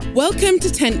Welcome to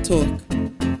Tent Talk,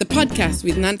 the podcast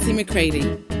with Nancy McCready,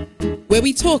 where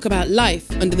we talk about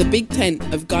life under the big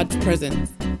tent of God's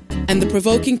presence and the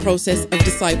provoking process of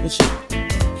discipleship.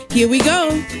 Here we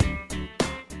go.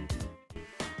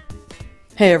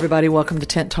 Hey everybody, welcome to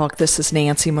Tent Talk. This is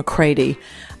Nancy McCready.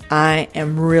 I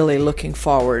am really looking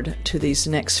forward to these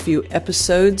next few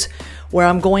episodes where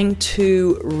I'm going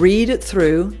to read it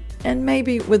through, and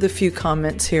maybe with a few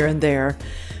comments here and there,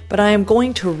 but I am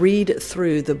going to read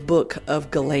through the book of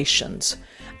Galatians.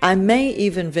 I may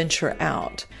even venture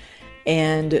out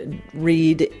and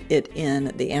read it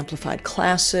in the Amplified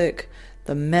Classic,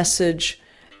 the Message,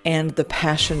 and the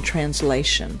Passion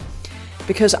Translation,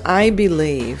 because I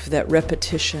believe that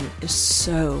repetition is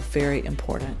so very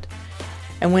important.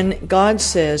 And when God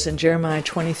says in Jeremiah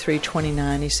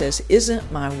 23:29, he says,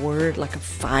 "Isn't my word like a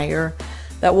fire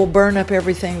that will burn up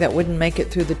everything that wouldn't make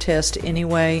it through the test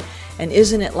anyway? And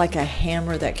isn't it like a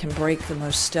hammer that can break the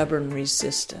most stubborn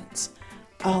resistance?"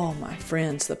 Oh, my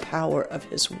friends, the power of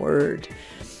his word.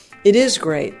 It is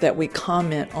great that we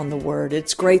comment on the word.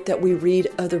 It's great that we read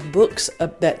other books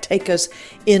that take us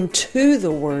into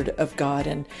the word of God.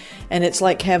 And it's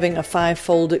like having a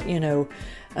fivefold,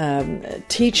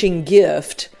 teaching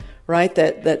gift, right,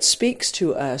 that speaks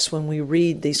to us when we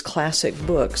read these classic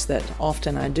books that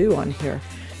often I do on here.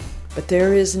 But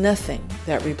there is nothing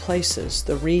that replaces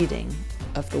the reading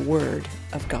of the Word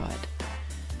of God.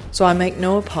 So I make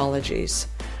no apologies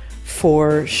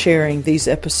for sharing these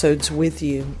episodes with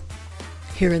you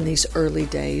here in these early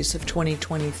days of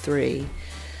 2023,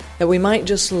 that we might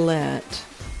just let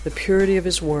the purity of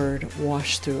His Word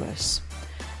wash through us.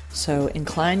 So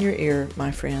incline your ear,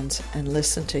 my friends, and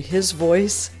listen to His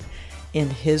voice in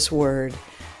His Word,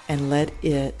 and let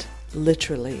it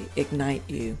literally ignite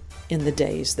you in the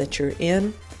days that you're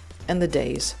in and the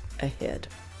days ahead.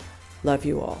 Love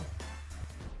you all.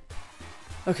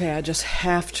 Okay, I just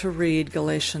have to read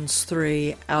Galatians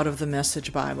 3 out of the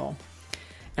Message Bible.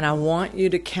 And I want you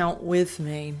to count with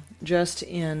me just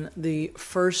in the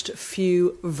first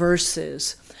few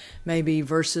verses, maybe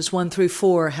verses 1 through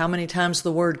 4, how many times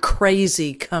the word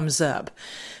crazy comes up.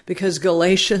 Because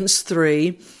Galatians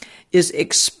 3 is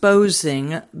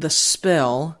exposing the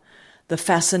spell, the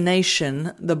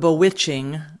fascination, the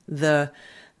bewitching, the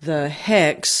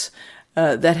hex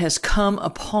that has come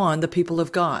upon the people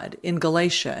of God in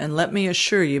Galatia. And let me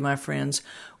assure you, my friends,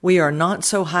 we are not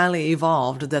so highly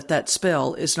evolved that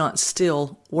spell is not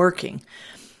still working.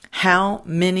 How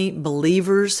many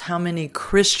believers, how many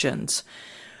Christians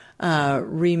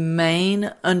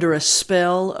remain under a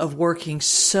spell of working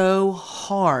so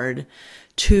hard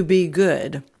to be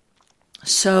good,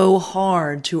 so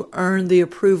hard to earn the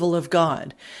approval of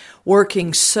God,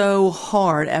 working so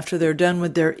hard after they're done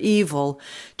with their evil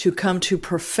to come to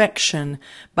perfection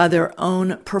by their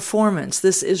own performance.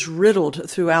 This is riddled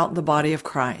throughout the body of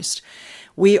Christ.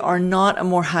 We are not a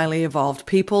more highly evolved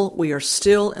people. We are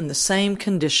still in the same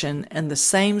condition, and the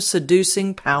same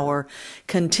seducing power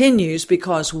continues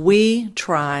because we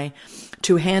try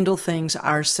to handle things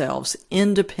ourselves,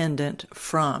 independent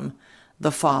from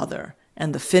the Father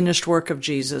and the finished work of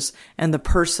Jesus and the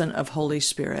person of Holy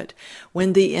Spirit,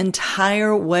 when the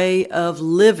entire way of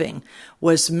living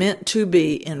was meant to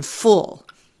be in full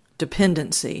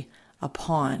dependency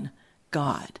upon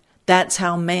God. That's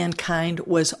how mankind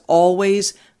was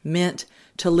always meant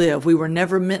to live. We were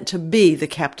never meant to be the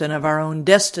captain of our own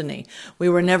destiny. We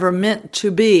were never meant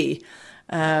to be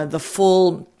the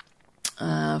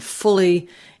fully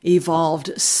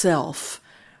evolved self,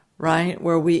 right?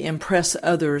 Where we impress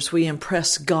others, we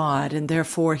impress God, and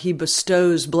therefore He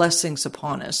bestows blessings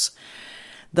upon us.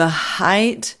 The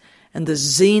height and the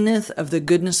zenith of the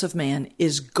goodness of man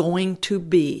is going to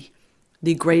be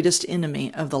the greatest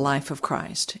enemy of the life of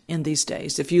Christ in these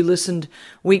days. If you listened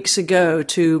weeks ago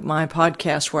to my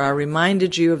podcast where I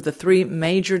reminded you of the 3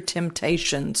 major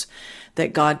temptations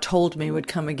that God told me would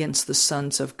come against the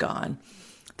sons of God,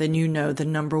 then you know the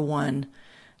number 1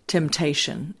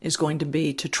 temptation is going to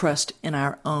be to trust in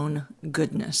our own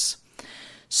goodness.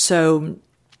 So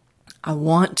I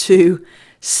want to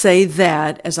say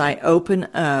that as I open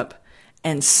up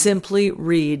and simply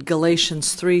read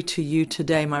Galatians 3 to you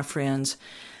today, my friends.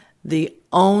 The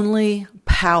only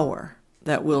power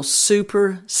that will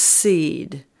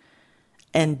supersede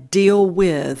and deal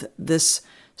with this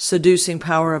seducing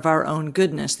power of our own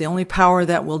goodness, the only power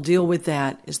that will deal with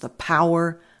that is the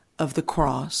power of the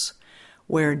cross,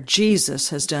 where Jesus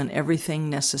has done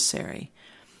everything necessary.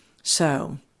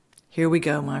 So, here we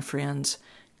go, my friends.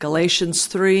 Galatians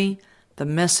 3, the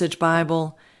Message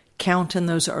Bible. Count in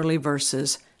those early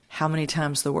verses how many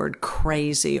times the word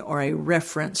crazy or a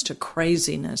reference to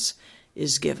craziness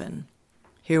is given.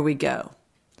 Here we go.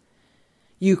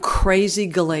 You crazy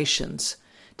Galatians,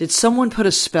 did someone put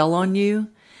a spell on you?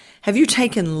 Have you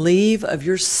taken leave of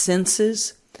your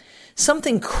senses?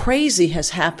 Something crazy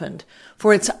has happened,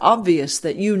 for it's obvious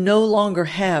that you no longer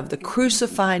have the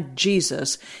crucified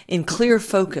Jesus in clear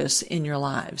focus in your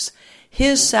lives.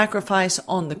 His sacrifice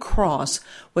on the cross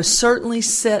was certainly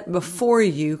set before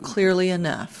you clearly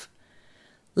enough.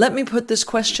 Let me put this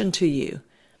question to you.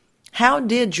 How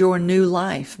did your new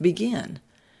life begin?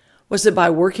 Was it by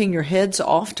working your heads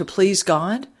off to please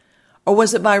God? Or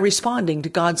was it by responding to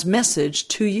God's message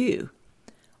to you?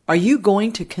 Are you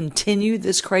going to continue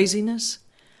this craziness?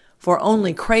 For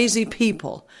only crazy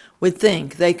people would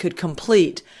think they could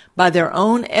complete by their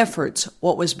own efforts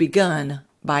what was begun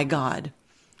by God.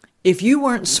 If you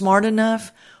weren't smart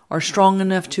enough or strong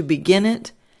enough to begin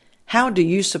it, how do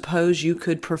you suppose you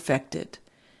could perfect it?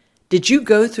 Did you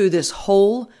go through this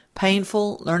whole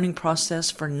painful learning process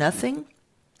for nothing?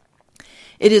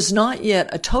 It is not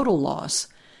yet a total loss,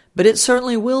 but it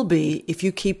certainly will be if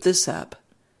you keep this up.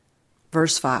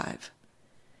 Verse 5.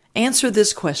 Answer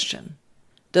this question.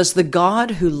 Does the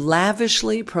God who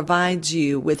lavishly provides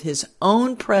you with His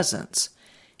own presence,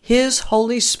 His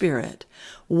Holy Spirit,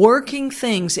 working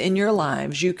things in your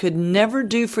lives you could never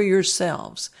do for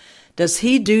yourselves, does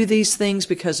He do these things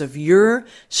because of your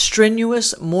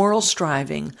strenuous moral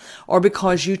striving or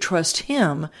because you trust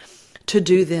Him to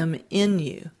do them in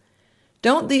you?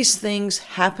 Don't these things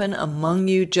happen among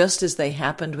you just as they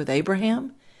happened with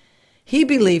Abraham? He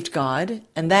believed God,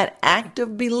 and that act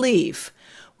of belief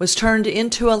was turned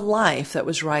into a life that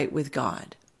was right with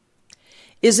God.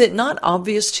 Is it not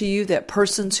obvious to you that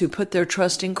persons who put their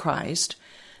trust in Christ,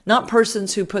 not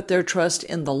persons who put their trust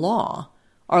in the law,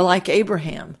 are like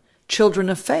Abraham, children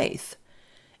of faith?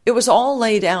 It was all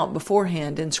laid out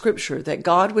beforehand in Scripture that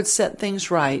God would set things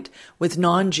right with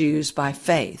non-Jews by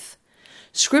faith.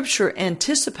 Scripture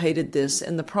anticipated this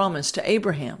in the promise to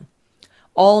Abraham.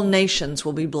 All nations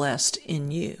will be blessed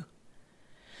in you.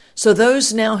 So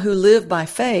those now who live by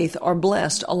faith are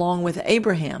blessed along with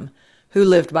Abraham, who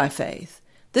lived by faith.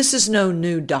 This is no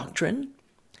new doctrine.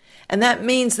 And that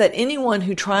means that anyone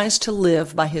who tries to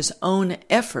live by his own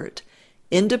effort,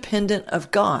 independent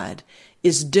of God,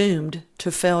 is doomed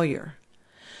to failure.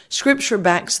 Scripture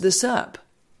backs this up.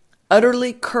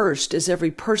 Utterly cursed is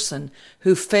every person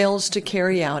who fails to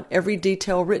carry out every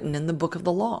detail written in the book of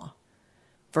the law.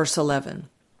 Verse 11.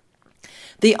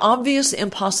 The obvious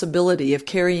impossibility of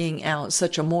carrying out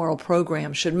such a moral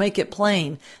program should make it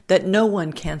plain that no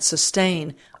one can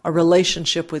sustain a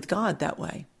relationship with God that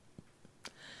way.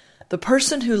 The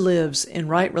person who lives in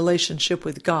right relationship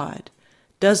with God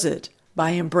does it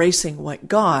by embracing what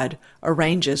God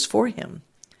arranges for him.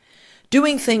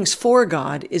 Doing things for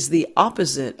God is the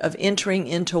opposite of entering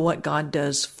into what God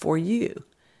does for you.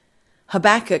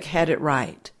 Habakkuk had it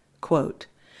right. Quote,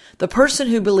 "The person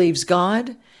who believes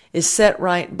God is set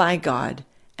right by God,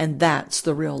 and that's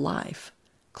the real life."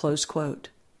 Close quote.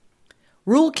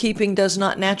 Rule keeping does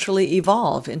not naturally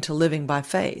evolve into living by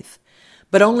faith,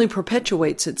 but only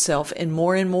perpetuates itself in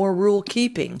more and more rule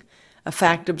keeping, a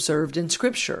fact observed in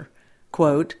Scripture.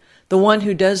 Quote, "The one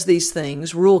who does these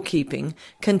things, rule keeping,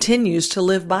 continues to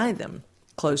live by them."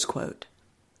 Close quote.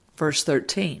 Verse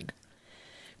 13.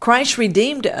 Christ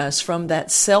redeemed us from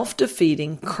that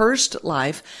self-defeating, cursed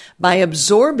life by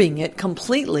absorbing it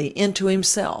completely into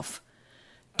himself.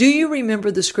 Do you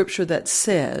remember the scripture that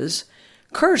says,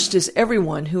 "Cursed is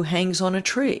everyone who hangs on a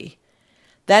tree"?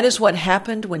 That is what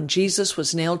happened when Jesus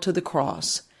was nailed to the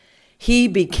cross. He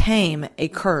became a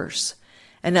curse,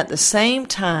 and at the same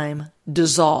time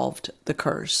dissolved the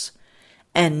curse.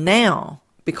 And now,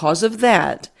 because of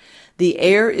that, the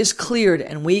air is cleared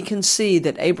and we can see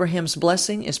that Abraham's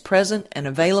blessing is present and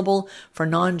available for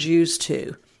non-Jews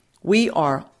too. We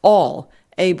are all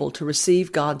able to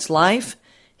receive God's life,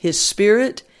 His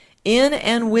Spirit, in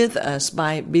and with us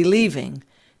by believing,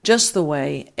 just the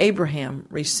way Abraham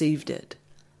received it.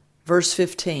 Verse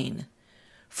 15.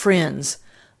 Friends,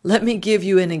 let me give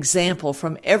you an example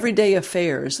from everyday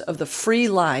affairs of the free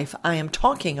life I am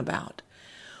talking about.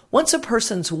 Once a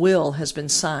person's will has been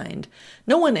signed,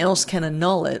 no one else can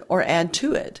annul it or add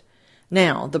to it.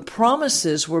 Now, the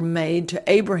promises were made to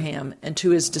Abraham and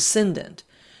to his descendant.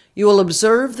 You will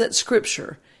observe that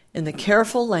Scripture, in the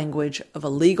careful language of a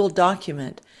legal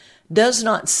document, does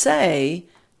not say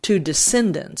to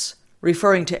descendants,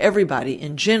 referring to everybody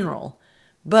in general,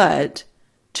 but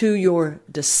to your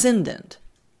descendant.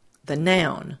 The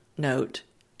noun, note,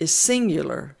 is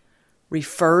singular,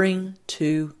 referring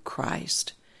to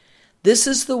Christ. This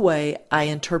is the way I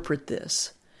interpret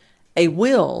this. A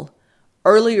will,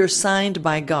 earlier signed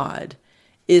by God,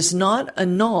 is not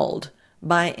annulled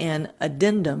by an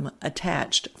addendum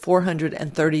attached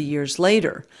 430 years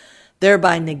later,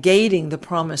 thereby negating the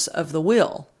promise of the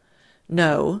will.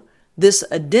 No, this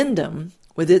addendum,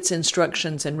 with its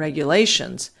instructions and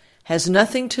regulations, has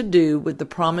nothing to do with the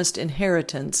promised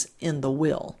inheritance in the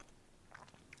will.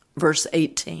 Verse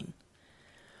 18.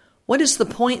 What is the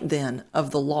point then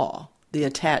of the law, the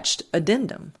attached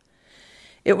addendum?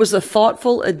 It was a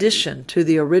thoughtful addition to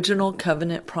the original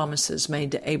covenant promises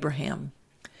made to Abraham.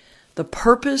 The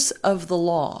purpose of the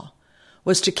law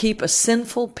was to keep a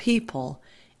sinful people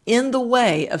in the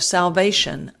way of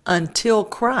salvation until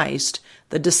Christ,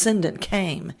 the descendant,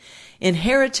 came,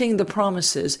 inheriting the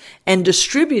promises and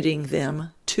distributing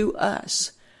them to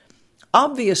us.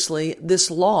 Obviously,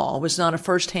 this law was not a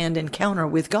first-hand encounter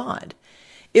with God.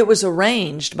 It was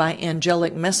arranged by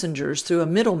angelic messengers through a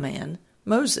middleman,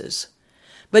 Moses.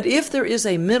 But if there is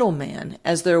a middleman,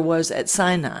 as there was at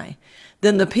Sinai,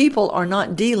 then the people are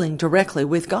not dealing directly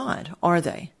with God, are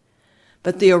they?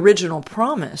 But the original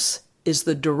promise is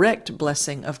the direct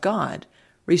blessing of God,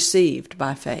 received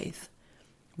by faith.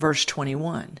 Verse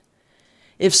 21.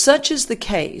 If such is the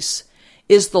case,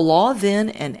 is the law then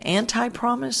an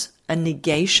anti-promise, a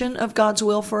negation of God's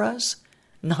will for us?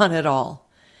 Not at all.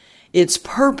 Its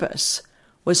purpose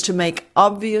was to make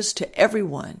obvious to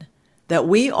everyone that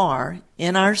we are,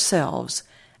 in ourselves,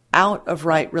 out of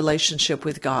right relationship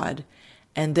with God,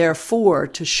 and therefore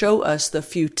to show us the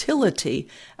futility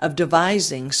of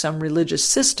devising some religious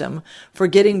system for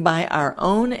getting by our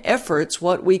own efforts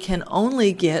what we can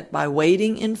only get by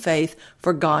waiting in faith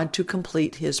for God to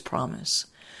complete His promise.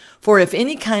 For if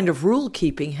any kind of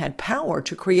rule-keeping had power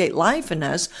to create life in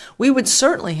us, we would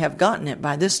certainly have gotten it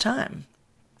by this time.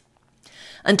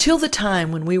 Until the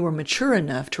time when we were mature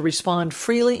enough to respond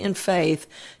freely in faith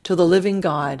to the living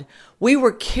God, we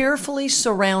were carefully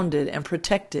surrounded and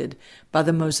protected by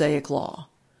the Mosaic law.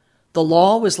 The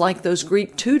law was like those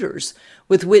Greek tutors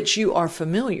with which you are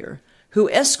familiar, who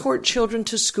escort children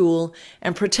to school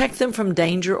and protect them from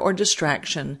danger or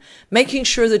distraction, making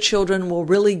sure the children will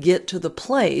really get to the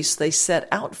place they set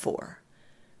out for.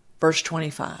 Verse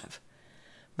 25.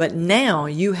 But now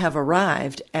you have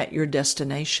arrived at your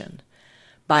destination.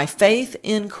 By faith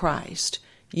in Christ,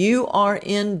 you are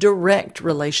in direct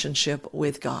relationship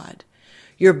with God.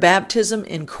 Your baptism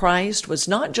in Christ was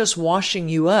not just washing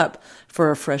you up for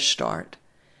a fresh start.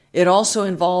 It also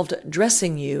involved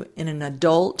dressing you in an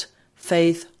adult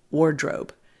faith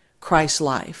wardrobe, Christ's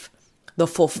life, the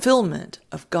fulfillment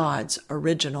of God's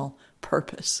original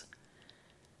purpose.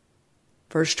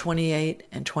 Verse 28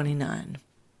 and 29.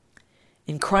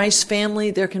 In Christ's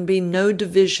family, there can be no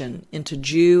division into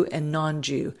Jew and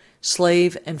non-Jew,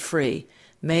 slave and free,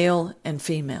 male and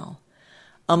female.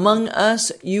 Among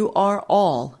us, you are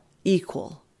all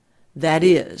equal. That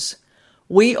is,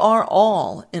 we are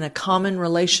all in a common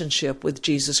relationship with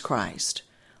Jesus Christ.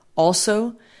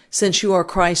 Also, since you are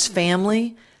Christ's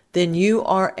family, then you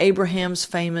are Abraham's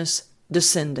famous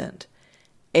descendant,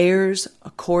 heirs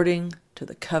according to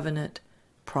the covenant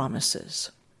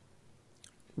promises.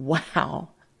 Wow.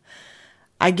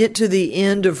 I get to the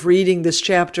end of reading this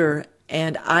chapter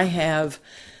and I have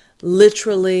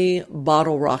literally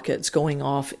bottle rockets going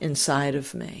off inside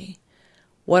of me.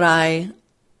 What I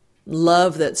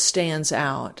love that stands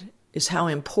out is how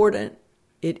important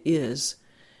it is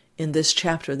in this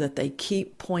chapter that they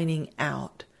keep pointing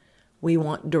out. We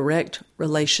want direct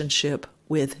relationship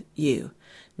with you.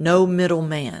 No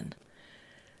middleman.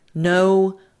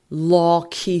 No law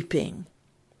keeping.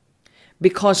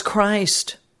 Because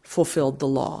Christ fulfilled the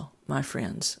law, my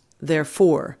friends.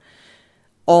 Therefore,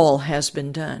 all has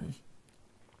been done.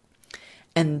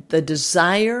 And the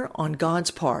desire on God's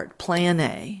part, plan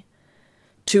A,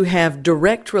 to have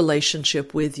direct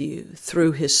relationship with you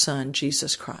through His Son,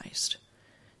 Jesus Christ.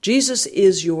 Jesus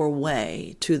is your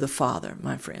way to the Father,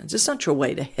 my friends. It's not your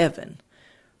way to heaven.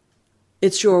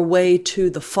 It's your way to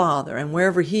the Father, and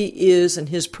wherever He is and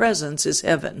His presence is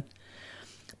heaven.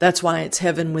 That's why it's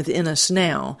heaven within us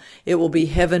now. It will be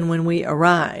heaven when we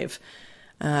arrive.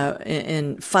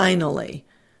 And finally,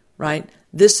 right?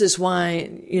 This is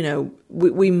why,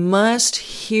 we must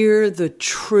hear the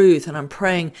truth. And I'm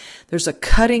praying there's a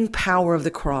cutting power of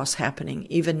the cross happening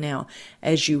even now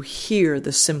as you hear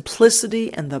the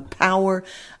simplicity and the power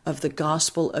of the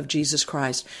gospel of Jesus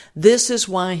Christ. This is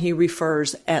why He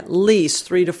refers at least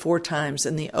 3 to 4 times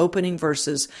in the opening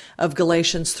verses of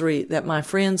Galatians 3 that, my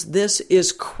friends, this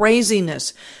is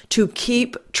craziness to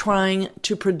keep trying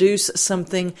to produce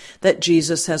something that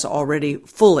Jesus has already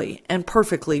fully and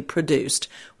perfectly produced,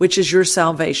 which is your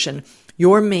salvation,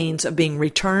 your means of being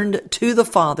returned to the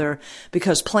Father,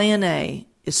 because plan A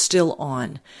is still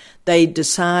on. They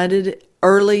decided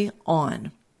early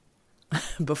on,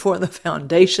 before the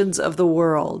foundations of the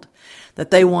world,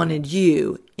 that they wanted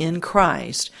you in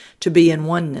Christ to be in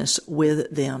oneness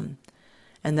with them,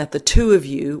 and that the two of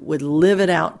you would live it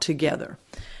out together,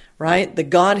 right? The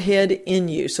Godhead in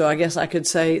you. So I guess I could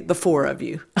say the four of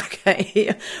you,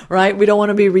 okay? Right? We don't want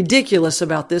to be ridiculous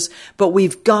about this, but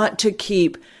we've got to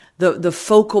keep the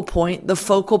focal point. The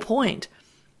focal point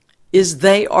is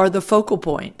they are the focal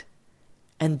point,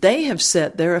 and they have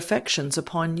set their affections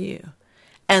upon you.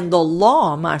 And the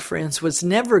law, my friends, was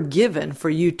never given for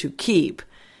you to keep,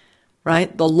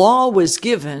 right? The law was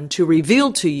given to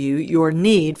reveal to you your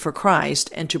need for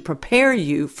Christ and to prepare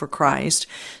you for Christ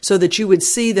so that you would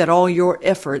see that all your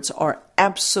efforts are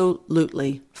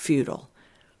absolutely futile.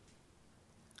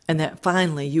 And that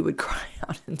finally you would cry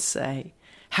out and say,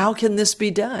 how can this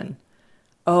be done?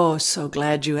 Oh, so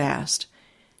glad you asked.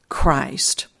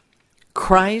 Christ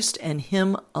and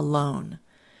Him alone.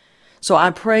 So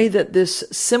I pray that this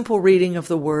simple reading of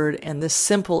the Word and this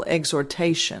simple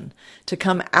exhortation to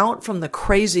come out from the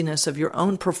craziness of your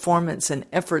own performance and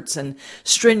efforts and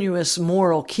strenuous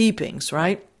moral keepings,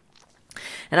 right?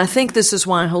 And I think this is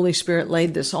why Holy Spirit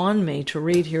laid this on me to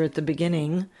read here at the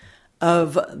beginning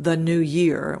of the new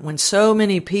year, when so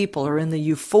many people are in the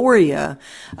euphoria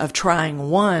of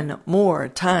trying one more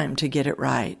time to get it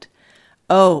right.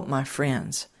 Oh, my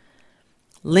friends,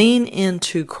 lean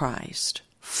into Christ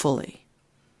fully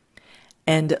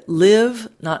and live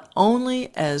not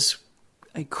only as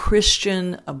a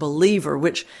Christian, a believer,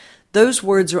 which those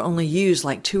words are only used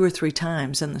like 2 or 3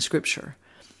 times in the scripture,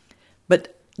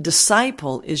 but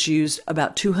disciple is used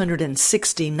about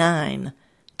 269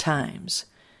 times,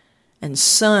 and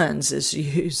sons is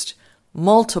used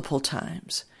multiple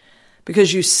times,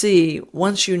 because you see,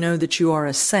 once you know that you are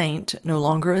a saint, no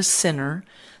longer a sinner,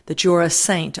 that you are a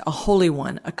saint, a holy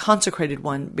one, a consecrated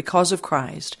one because of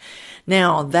Christ.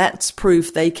 Now that's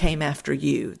proof they came after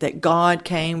you, that God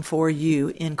came for you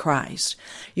in Christ.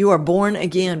 You are born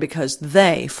again because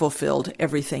they fulfilled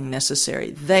everything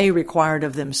necessary. They required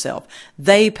of themselves.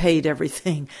 They paid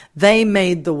everything. They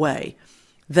made the way.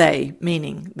 They,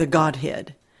 meaning the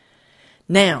Godhead.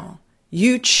 Now,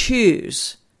 you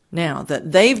choose now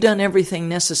that they've done everything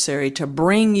necessary to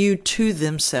bring you to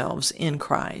themselves in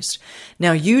Christ.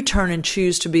 Now you turn and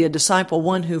choose to be a disciple,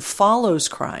 one who follows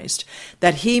Christ,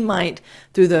 that He might,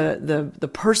 through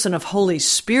the person of Holy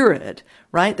Spirit,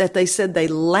 right, that they said they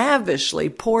lavishly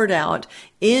poured out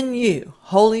in you,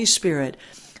 Holy Spirit,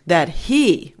 that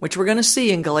He, which we're going to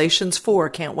see in Galatians 4,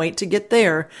 can't wait to get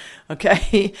there,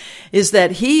 okay, is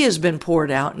that He has been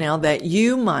poured out now that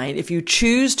you might, if you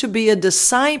choose to be a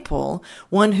disciple,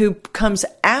 one who comes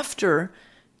after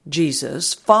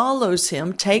Jesus, follows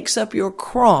Him, takes up your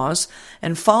cross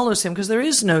and follows Him, because there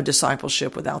is no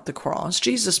discipleship without the cross.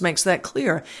 Jesus makes that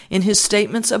clear in His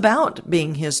statements about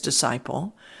being His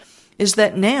disciple, is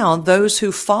that now those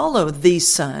who follow the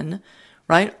Son,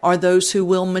 right, are those who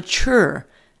will mature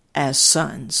as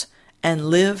sons and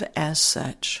live as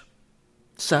such.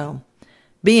 So,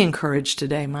 be encouraged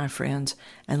today, my friends,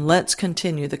 and let's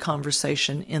continue the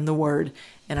conversation in the Word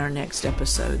in our next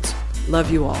episodes.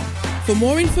 Love you all. For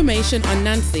more information on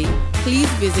Nancy, please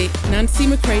visit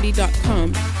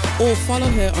nancymccready.com or follow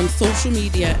her on social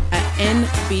media at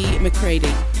NB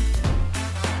McCready.